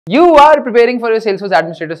You are preparing for your Salesforce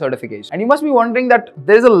Administrator Certification and you must be wondering that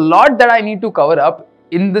there's a lot that I need to cover up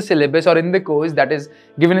in the syllabus or in the course that is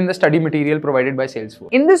given in the study material provided by Salesforce.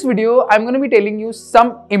 In this video, I'm going to be telling you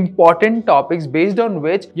some important topics based on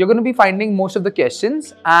which you're going to be finding most of the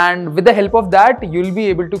questions, and with the help of that, you'll be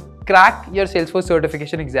able to crack your Salesforce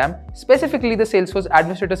certification exam, specifically the Salesforce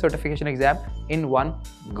Administrator Certification exam, in one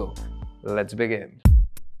go. Let's begin.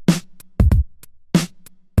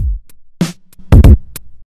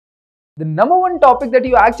 The number one topic that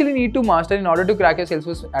you actually need to master in order to crack your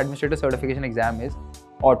Salesforce Administrator Certification exam is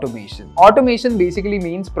automation. Automation basically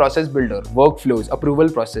means process builder, workflows, approval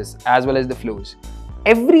process, as well as the flows.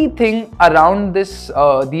 Everything around these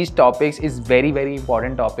topics is very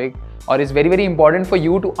important topic, or is very important for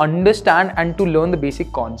you to understand and to learn the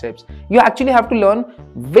basic concepts. You actually have to learn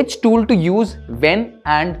which tool to use, when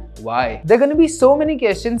and why. There are going to be so many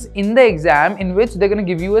questions in the exam in which they're going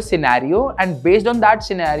to give you a scenario, and based on that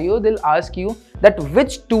scenario, they'll ask you that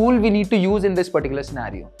which tool we need to use in this particular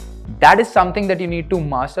scenario. That is something that you need to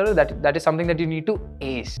master, that is something that you need to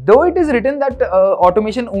ace. Though it is written that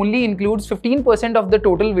automation only includes 15% of the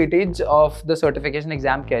total weightage of the certification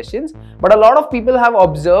exam questions, but a lot of people have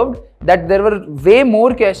observed that there were way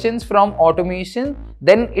more questions from automation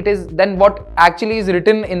than what actually is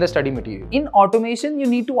written in the study material. In automation, you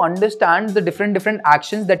need to understand the different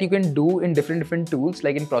actions that you can do in different tools,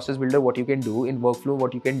 like in process builder, what you can do, in workflow,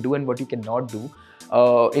 what you can do and what you cannot do.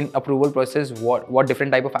 In approval process, what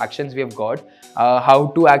different type of actions we have got, how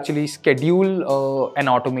to actually schedule an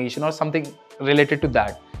automation or something related to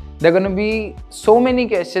that. There are going to be so many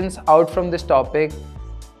questions out from this topic.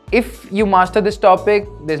 If you master this topic,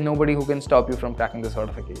 there's nobody who can stop you from cracking the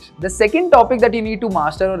certification. The second topic that you need to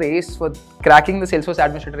master or ace for cracking the Salesforce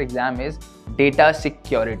Administrator exam is data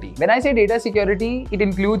security. When I say data security, it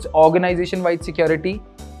includes organization-wide security,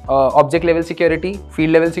 object level security,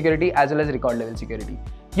 field level security, as well as record level security.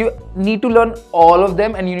 You need to learn all of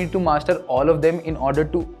them and you need to master all of them in order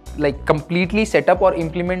to completely set up or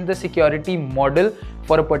implement the security model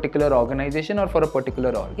for a particular organization or for a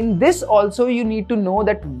particular org. In this also, you need to know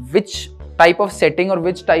that which type of setting or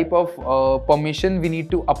which type of permission we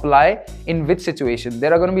need to apply in which situation.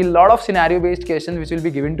 There are going to be a lot of scenario based questions which will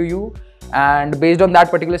be given to you, and based on that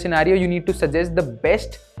particular scenario, you need to suggest the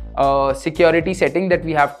best security setting that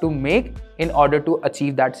we have to make in order to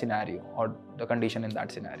achieve that scenario or the condition in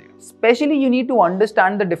that scenario. Especially, you need to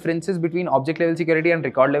understand the differences between object level security and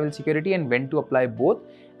record level security and when to apply both.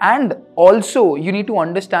 And also, you need to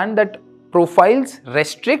understand that profiles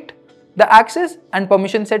restrict the access and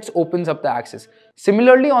permission sets opens up the access.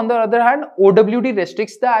 Similarly, on the other hand, OWD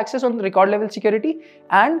restricts the access on the record level security,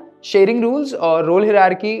 and sharing rules or role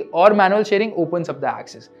hierarchy or manual sharing opens up the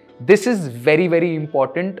access. This is very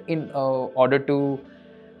important in order to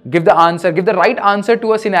give the right answer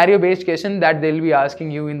to a scenario-based question that they'll be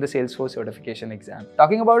asking you in the Salesforce certification exam.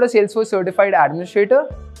 Talking about a Salesforce certified administrator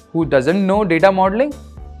who doesn't know data modeling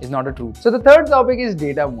is not a truth. So the third topic is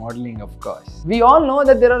data modeling, of course. We all know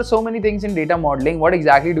that there are so many things in data modeling. What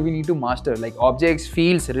exactly do we need to master? Like objects,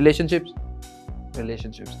 fields, relationships.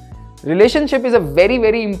 Relationship is a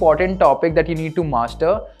very important topic that you need to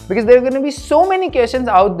master, because there are going to be so many questions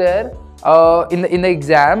out there in the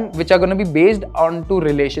exam which are going to be based on to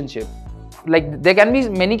relationship. Like there can be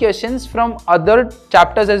many questions from other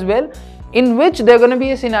chapters as well, in which there are going to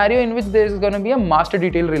be a scenario in which there is going to be a master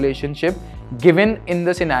detail relationship given in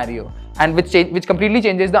the scenario, and which completely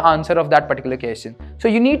changes the answer of that particular question. So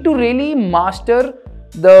you need to really master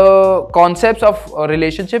the concepts of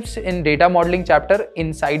relationships in data modeling chapter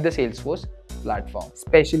inside the Salesforce platform,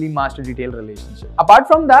 especially master detail relationship. Apart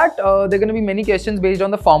from that, there are going to be many questions based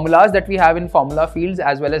on the formulas that we have in formula fields,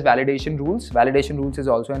 as well as validation rules. Validation rules is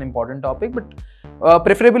also an important topic, but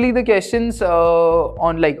preferably the questions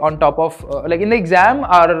on top of in the exam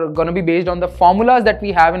are going to be based on the formulas that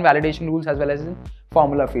we have in validation rules as well as in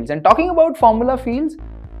formula fields. And talking about formula fields,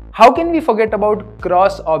 how can we forget about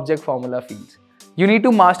cross object formula fields? You need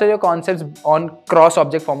to master your concepts on cross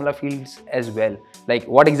object formula fields as well. Like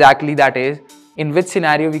what exactly that is, in which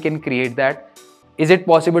scenario we can create that, is it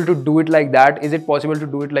possible to do it like that, is it possible to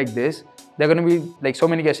do it like this. There are going to be so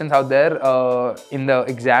many questions out there in the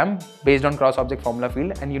exam based on cross object formula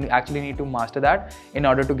field, and you actually need to master that in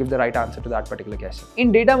order to give the right answer to that particular question.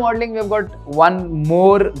 In data modeling, we have got one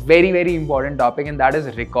more very important topic, and that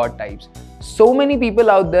is record types. So many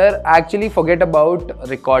people out there actually forget about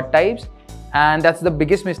record types, and that's the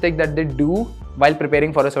biggest mistake that they do while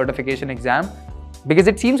preparing for a certification exam, because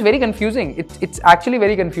it seems very confusing. It's actually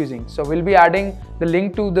very confusing. So we'll be adding the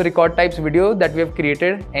link to the record types video that we have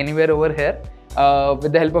created anywhere over here,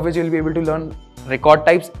 with the help of which you'll be able to learn record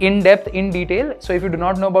types in depth, in detail. So if you do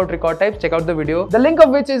not know about record types, check out the video, the link of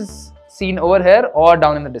which is seen over here or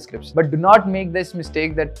down in the description. But do not make this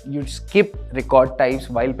mistake that you skip record types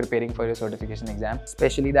while preparing for your certification exam,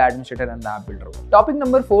 especially the administrator and the app builder one. Topic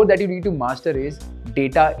number 4 that you need to master is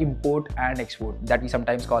data import and export, that we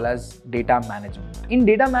sometimes call as data management. In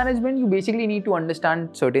data management, you basically need to understand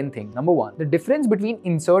certain things. Number 1, the difference between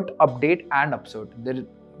insert, update and upsert.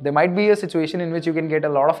 There might be a situation in which you can get a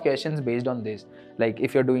lot of questions based on this, like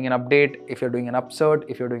if you're doing an update, if you're doing an upsert,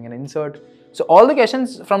 if you're doing an insert. So all the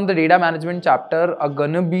questions from the data management chapter are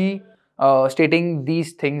gonna be stating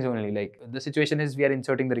these things only, like the situation is we are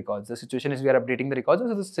inserting the records, the situation is we are updating the records,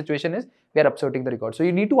 so the situation is we are upserting the records. So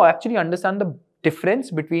you need to actually understand the difference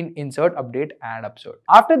between insert, update and upsert.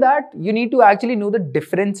 After that, you need to actually know the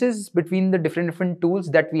differences between the different tools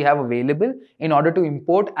that we have available in order to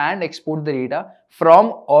import and export the data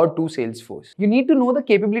from or to Salesforce. You need to know the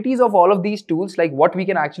capabilities of all of these tools, like what we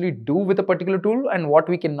can actually do with a particular tool and what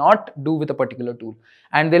we cannot do with a particular tool.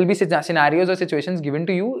 And there will be scenarios or situations given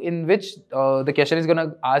to you in which the question is going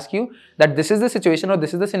to ask you that this is the situation or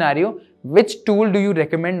this is the scenario, which tool do you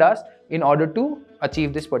recommend us in order to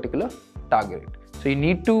achieve this particular target. So you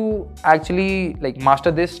need to actually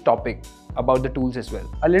master this topic about the tools as well.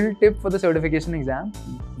 A little tip for the certification exam: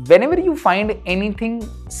 whenever you find anything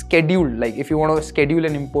scheduled, like if you want to schedule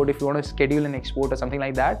an import, if you want to schedule an export or something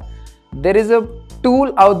like that, there is a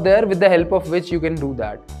tool out there with the help of which you can do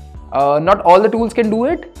that. Not all the tools can do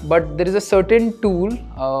it, but there is a certain tool,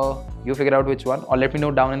 you figure out which one or let me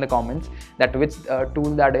know down in the comments that which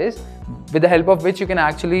tool that is, with the help of which you can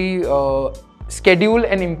actually schedule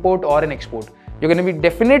an import or an export. You're going to be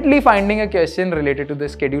definitely finding a question related to the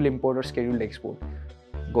scheduled import or scheduled export.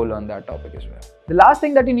 Go learn that topic as well. The last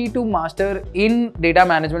thing that you need to master in data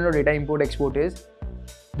management or data import export is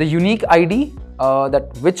the unique ID,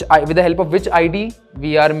 with the help of which ID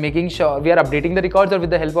we are making sure we are updating the records, or with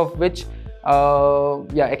the help of which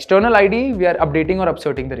external ID we are updating or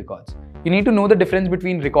upserting the records. You need to know the difference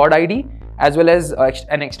between record ID as well as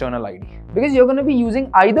an external ID, because you're going to be using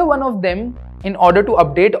either one of them in order to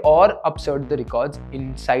update or upsert the records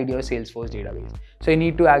inside your Salesforce database. So you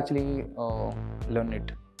need to actually learn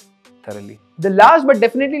it thoroughly. The last but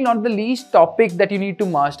definitely not the least topic that you need to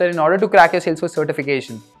master in order to crack your Salesforce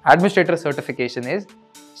certification, Administrator Certification, is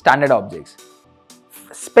standard objects.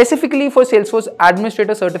 Specifically for Salesforce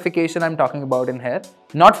Administrator Certification, I'm talking about in here,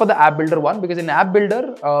 not for the App Builder one, because in App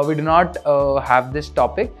Builder, we do not have this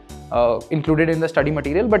topic included in the study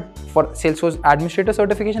material, but for Salesforce Administrator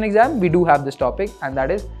Certification Exam, we do have this topic, and that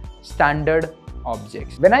is standard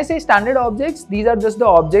objects. When I say standard objects, these are just the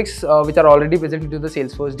objects which are already present into the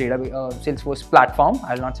Salesforce database, Salesforce platform.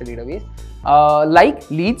 I will not say database. Like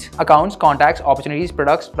leads, accounts, contacts, opportunities,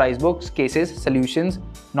 products, price books, cases, solutions,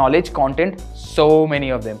 knowledge, content, so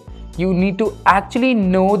many of them. You need to actually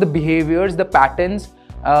know the behaviors, the patterns,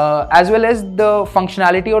 as well as the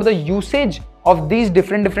functionality or the usage of these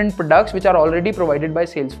different products which are already provided by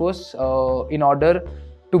Salesforce in order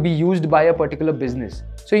to be used by a particular business.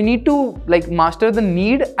 So you need to master the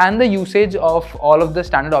need and the usage of all of the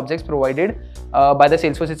standard objects provided by the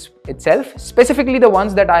Salesforce itself, specifically the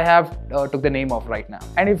ones that I have took the name of right now.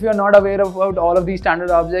 And if you are not aware about all of these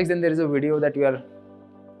standard objects, then there is a video that we are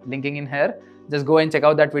linking in here. Just go and check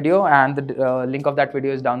out that video, and the link of that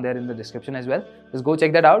video is down there in the description as well. Just go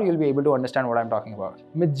check that out. You'll be able to understand what I'm talking about.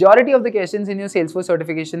 Majority of the questions in your Salesforce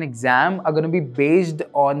certification exam are going to be based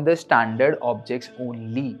on the standard objects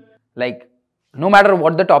only. No matter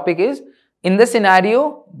what the topic is, in the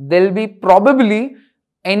scenario, there'll be probably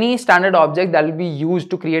any standard object that will be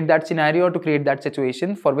used to create that scenario or to create that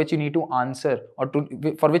situation for which you need to answer, or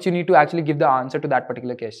for which you need to actually give the answer to that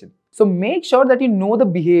particular question. So make sure that you know the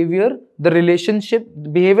behavior, the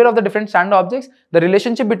behavior of the different standard objects, the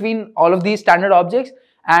relationship between all of these standard objects,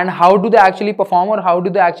 and how do they actually perform, or how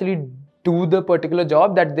do they actually do the particular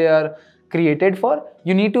job that they are created for.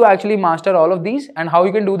 You need to actually master all of these, and how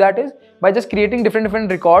you can do that is by just creating different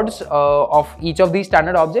records of each of these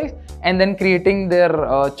standard objects, and then creating their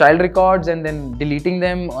child records, and then deleting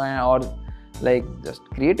them, or just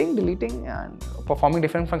creating, deleting, and performing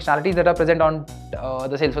different functionalities that are present on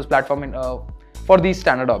the Salesforce platform for these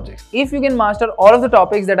standard objects. If you can master all of the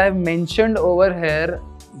topics that I have mentioned over here,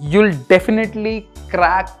 you'll definitely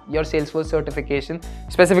crack your Salesforce certification,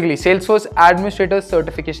 specifically Salesforce Administrator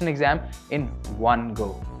Certification Exam, in one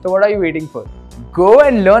go. So what are you waiting for? Go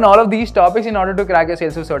and learn all of these topics in order to crack your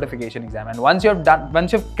Salesforce certification exam. And once you've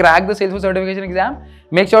cracked the Salesforce certification exam,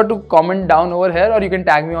 make sure to comment down over here, or you can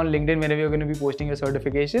tag me on LinkedIn whenever you're going to be posting your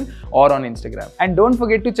certification, or on Instagram. And don't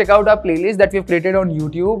forget to check out our playlist that we've created on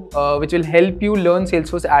YouTube, which will help you learn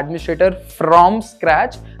Salesforce Administrator from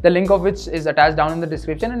scratch, the link of which is attached down in the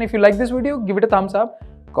description. And if you like this video, give it a thumbs up,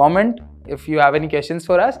 comment if you have any questions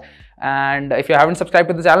for us. And if you haven't subscribed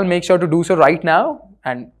to the channel, make sure to do so right now.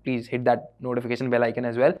 And please hit that notification bell icon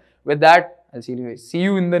as well. With that, I'll see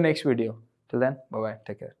you in the next video. Till then, bye-bye.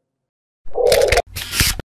 Take care.